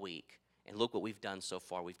all week. And look what we've done so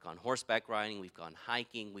far. We've gone horseback riding, we've gone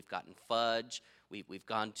hiking, we've gotten fudge, we've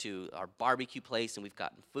gone to our barbecue place and we've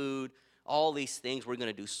gotten food. All these things. We're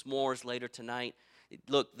going to do s'mores later tonight.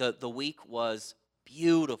 Look, the week was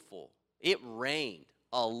beautiful. It rained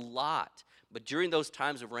a lot. But during those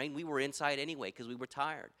times of rain, we were inside anyway because we were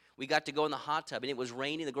tired. We got to go in the hot tub, and it was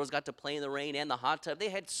raining. The girls got to play in the rain and the hot tub. They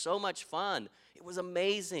had so much fun. It was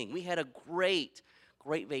amazing. We had a great,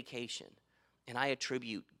 great vacation. And I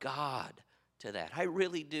attribute God to that. I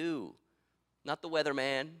really do. Not the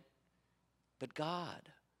weatherman, but God.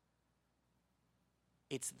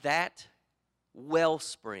 It's that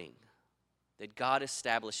wellspring that God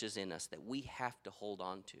establishes in us that we have to hold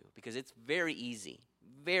on to, because it's very easy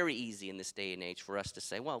in this day and age for us to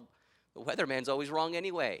say, well, the weatherman's always wrong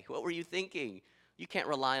anyway. What were you thinking? You can't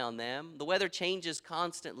rely on them. The weather changes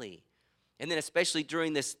constantly. And then especially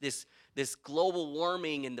during this global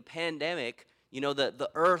warming and the pandemic, you know, the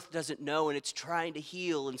earth doesn't know and it's trying to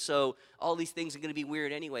heal, and so all these things are going to be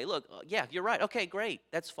weird anyway. Look, yeah, you're right. Okay, great.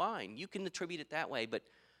 That's fine. You can attribute it that way, but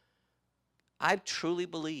I truly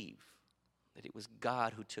believe that it was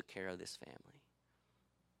God who took care of this family.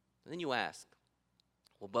 And then you ask,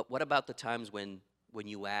 well, but what about the times when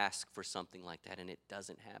you ask for something like that and it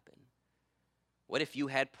doesn't happen? What if you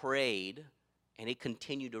had prayed and it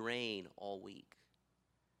continued to rain all week?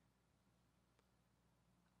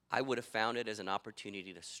 I would have found it as an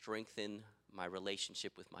opportunity to strengthen my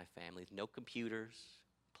relationship with my family. No computers,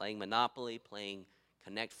 playing Monopoly, playing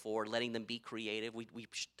Connect Four, letting them be creative. We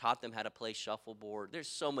taught them how to play shuffleboard. There's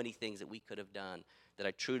so many things that we could have done that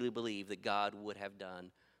I truly believe that God would have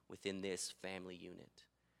done within this family unit.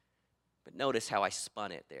 But notice how I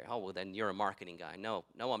spun it there. Oh, well, then you're a marketing guy. No,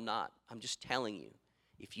 I'm not. I'm just telling you.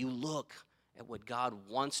 If you look at what God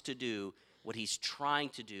wants to do, what he's trying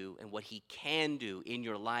to do, and what he can do in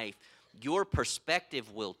your life, your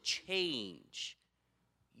perspective will change.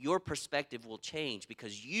 Your perspective will change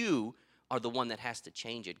because you are the one that has to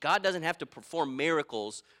change it. God doesn't have to perform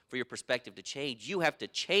miracles for your perspective to change. You have to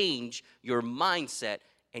change your mindset,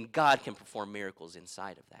 and God can perform miracles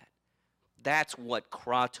inside of that. That's what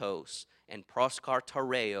kratos and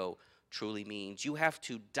proskartereo truly means. You have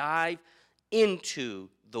to dive into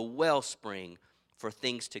the wellspring for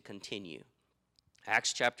things to continue.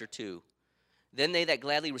 Acts chapter 2. Then they that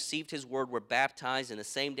gladly received his word were baptized, and the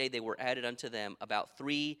same day they were added unto them about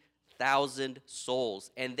 3,000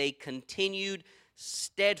 souls. And they continued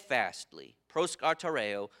steadfastly,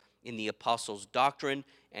 proskartereo, in the apostles' doctrine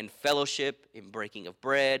and fellowship, in breaking of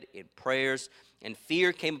bread, in prayers. And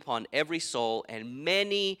fear came upon every soul, and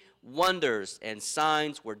many wonders and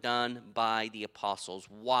signs were done by the apostles.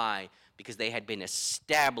 Why? Because they had been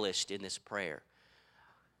established in this prayer.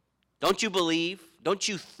 Don't you believe? Don't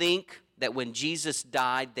you think that when Jesus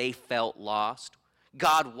died, they felt lost?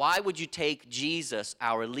 God, why would you take Jesus,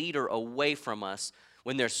 our leader, away from us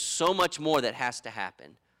when there's so much more that has to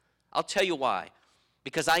happen? I'll tell you why.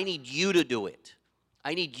 Because I need you to do it.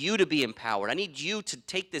 I need you to be empowered. I need you to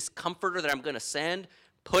take this comforter that I'm going to send,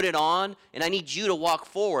 put it on, and I need you to walk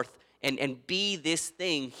forth and be this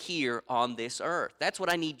thing here on this earth. That's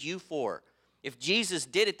what I need you for. If Jesus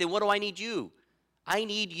did it, then what do I need you? I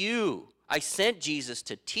need you. I sent Jesus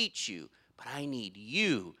to teach you, but I need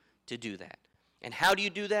you to do that. And how do you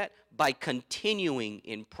do that? By continuing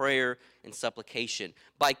in prayer and supplication.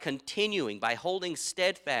 By continuing, by holding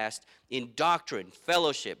steadfast in doctrine,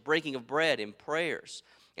 fellowship, breaking of bread, and prayers.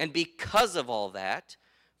 And because of all that,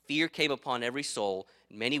 fear came upon every soul,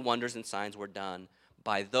 and many wonders and signs were done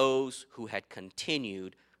by those who had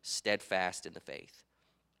continued steadfast in the faith.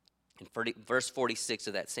 In verse 46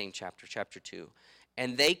 of that same chapter, chapter 2.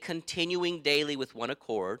 And they continuing daily with one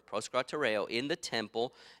accord, proskartereo, in the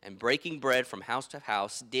temple, and breaking bread from house to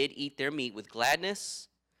house, did eat their meat with gladness,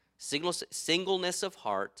 singleness of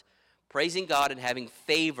heart, praising God and having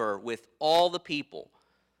favor with all the people,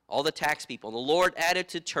 all the tax people. And the Lord added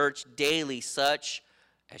to church daily such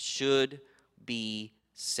as should be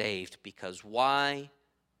saved. Because why?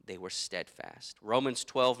 They were steadfast. Romans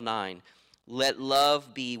 12:9, let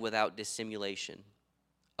love be without dissimulation.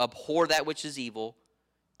 Abhor that which is evil,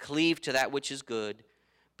 cleave to that which is good,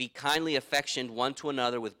 be kindly affectioned one to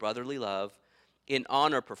another with brotherly love, in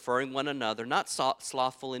honor preferring one another, not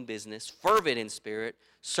slothful in business, fervent in spirit,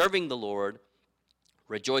 serving the Lord,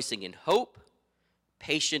 rejoicing in hope,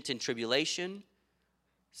 patient in tribulation,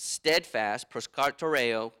 steadfast,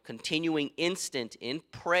 proskartereo, continuing instant in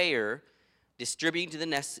prayer, distributing to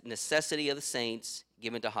the necessity of the saints,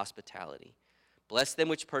 given to hospitality. Bless them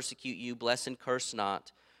which persecute you, bless and curse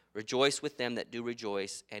not. Rejoice with them that do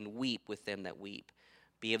rejoice, and weep with them that weep.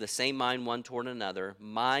 Be of the same mind one toward another.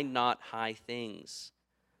 Mind not high things,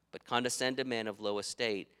 but condescend to men of low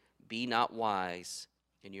estate. Be not wise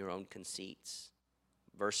in your own conceits.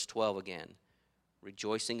 Verse 12 again.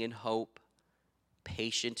 Rejoicing in hope,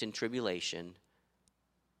 patient in tribulation,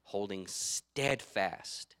 holding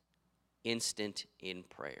steadfast instant in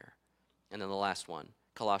prayer. And then the last one,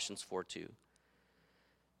 Colossians 4:2.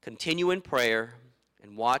 Continue in prayer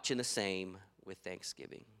and watch in the same with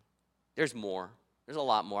thanksgiving. There's more. There's a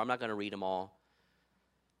lot more. I'm not going to read them all.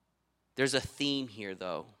 There's a theme here,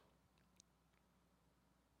 though.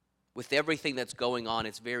 With everything that's going on,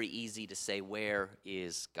 it's very easy to say, where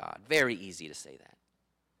is God? Very easy to say that.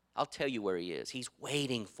 I'll tell you where he is. He's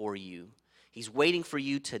waiting for you. He's waiting for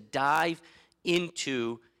you to dive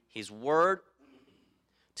into his word,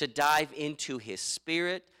 to dive into his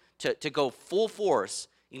spirit, to go full force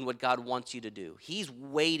in what God wants you to do. He's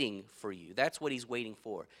waiting for you. That's what he's waiting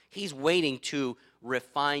for. He's waiting to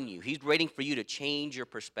refine you. He's waiting for you to change your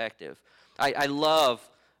perspective. I love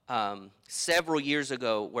several years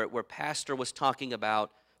ago where Pastor was talking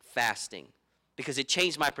about fasting, because it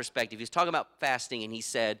changed my perspective. He was talking about fasting, and he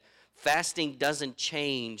said, fasting doesn't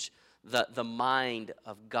change the mind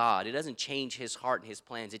of God. It doesn't change his heart and his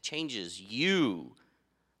plans. It changes you,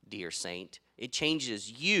 dear saint. It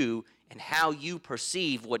changes you and how you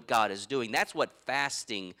perceive what God is doing. That's what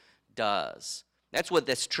fasting does. That's what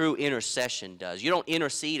this true intercession does. You don't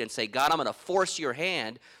intercede and say, God, I'm going to force your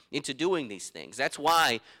hand into doing these things. That's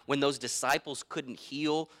why when those disciples couldn't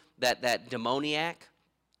heal that demoniac,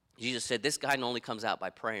 Jesus said, this guy only comes out by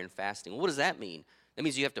prayer and fasting. Well, what does that mean? That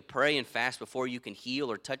means you have to pray and fast before you can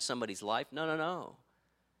heal or touch somebody's life? No.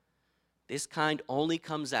 This kind only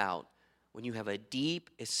comes out when you have a deep,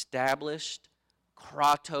 established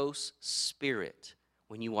kratos spirit,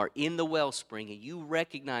 when you are in the wellspring and you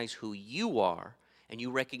recognize who you are and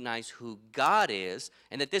you recognize who God is,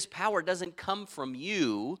 and that this power doesn't come from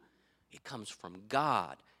you, it comes from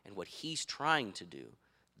God and what he's trying to do.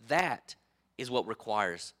 That is what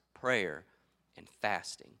requires prayer and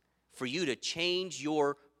fasting. For you to change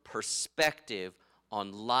your perspective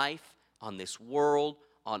on life, on this world,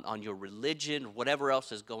 on your religion, whatever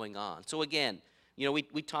else is going on. So again,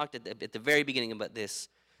 we talked at the very beginning about this,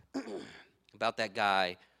 about that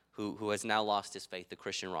guy who has now lost his faith, the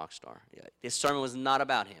Christian rock star. This sermon was not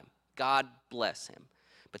about him. God bless him.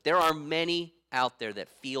 But there are many out there that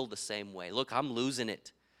feel the same way. Look, I'm losing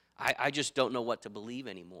it. I just don't know what to believe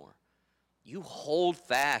anymore. You hold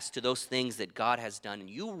fast to those things that God has done, and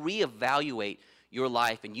you reevaluate your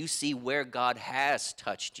life, and you see where God has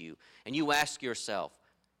touched you, and you ask yourself,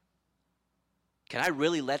 can I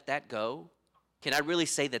really let that go? Can I really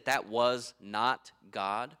say that was not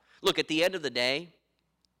God? Look, at the end of the day,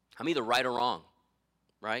 I'm either right or wrong,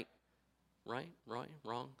 right? Right,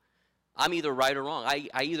 wrong. I'm either right or wrong.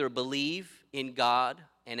 I either believe in God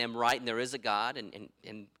and am right and there is a God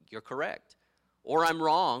and you're correct, or I'm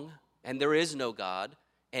wrong and there is no God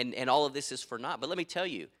and all of this is for naught. But let me tell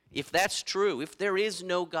you, if that's true, if there is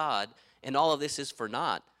no God and all of this is for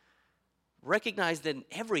naught, recognize that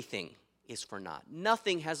everything is for naught.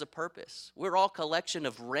 Nothing has a purpose. We're all a collection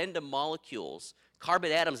of random molecules,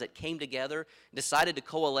 carbon atoms that came together, decided to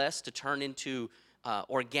coalesce to turn into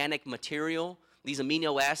organic material. These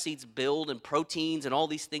amino acids build and proteins and all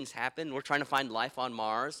these things happen. We're trying to find life on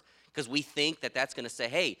Mars because we think that's going to say,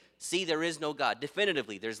 hey, see, there is no God.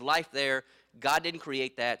 Definitively, there's life there. God didn't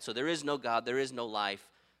create that, so there is no God, there is no life.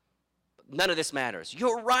 None of this matters.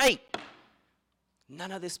 You're right.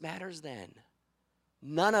 None of this matters then.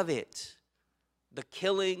 None of it. The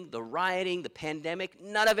killing, the rioting, the pandemic,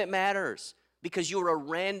 none of it matters because you're a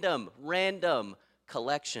random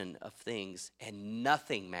collection of things and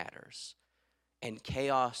nothing matters. And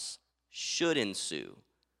chaos should ensue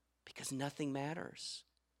because nothing matters.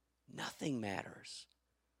 Nothing matters.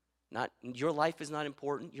 Your life is not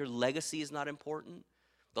important. Your legacy is not important.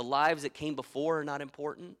 The lives that came before are not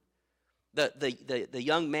important. The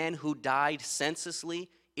young man who died senselessly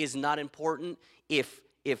is not important. If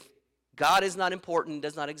God is not important,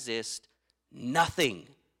 does not exist, nothing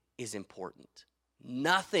is important.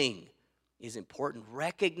 Nothing is important.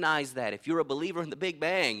 Recognize that. If you're a believer in the Big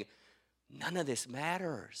Bang, none of this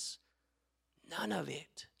matters. None of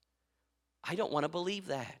it. I don't want to believe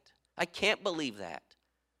that. I can't believe that.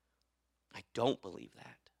 I don't believe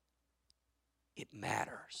that. It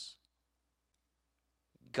matters.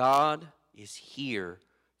 God is here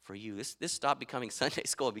for you. This stopped becoming Sunday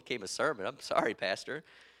school. It became a sermon. I'm sorry, Pastor.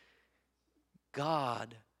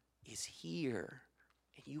 God is here,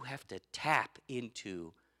 and you have to tap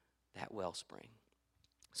into that wellspring.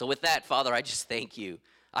 So with that, Father, I just thank you.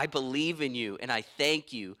 I believe in you, and I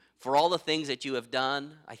thank you for all the things that you have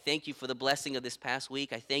done. I thank you for the blessing of this past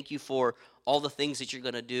week. I thank you for all the things that you're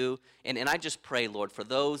going to do. And I just pray, Lord, for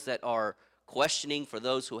those that are questioning, for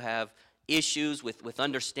those who have issues with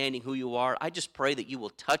understanding who you are, I just pray that you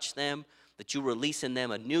will touch them, that you release in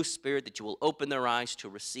them a new spirit, that you will open their eyes to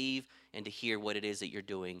receive and to hear what it is that you're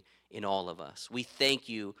doing in all of us. We thank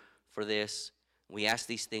you for this. We ask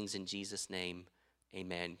these things in Jesus' name.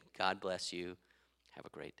 Amen. God bless you. Have a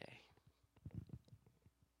great day.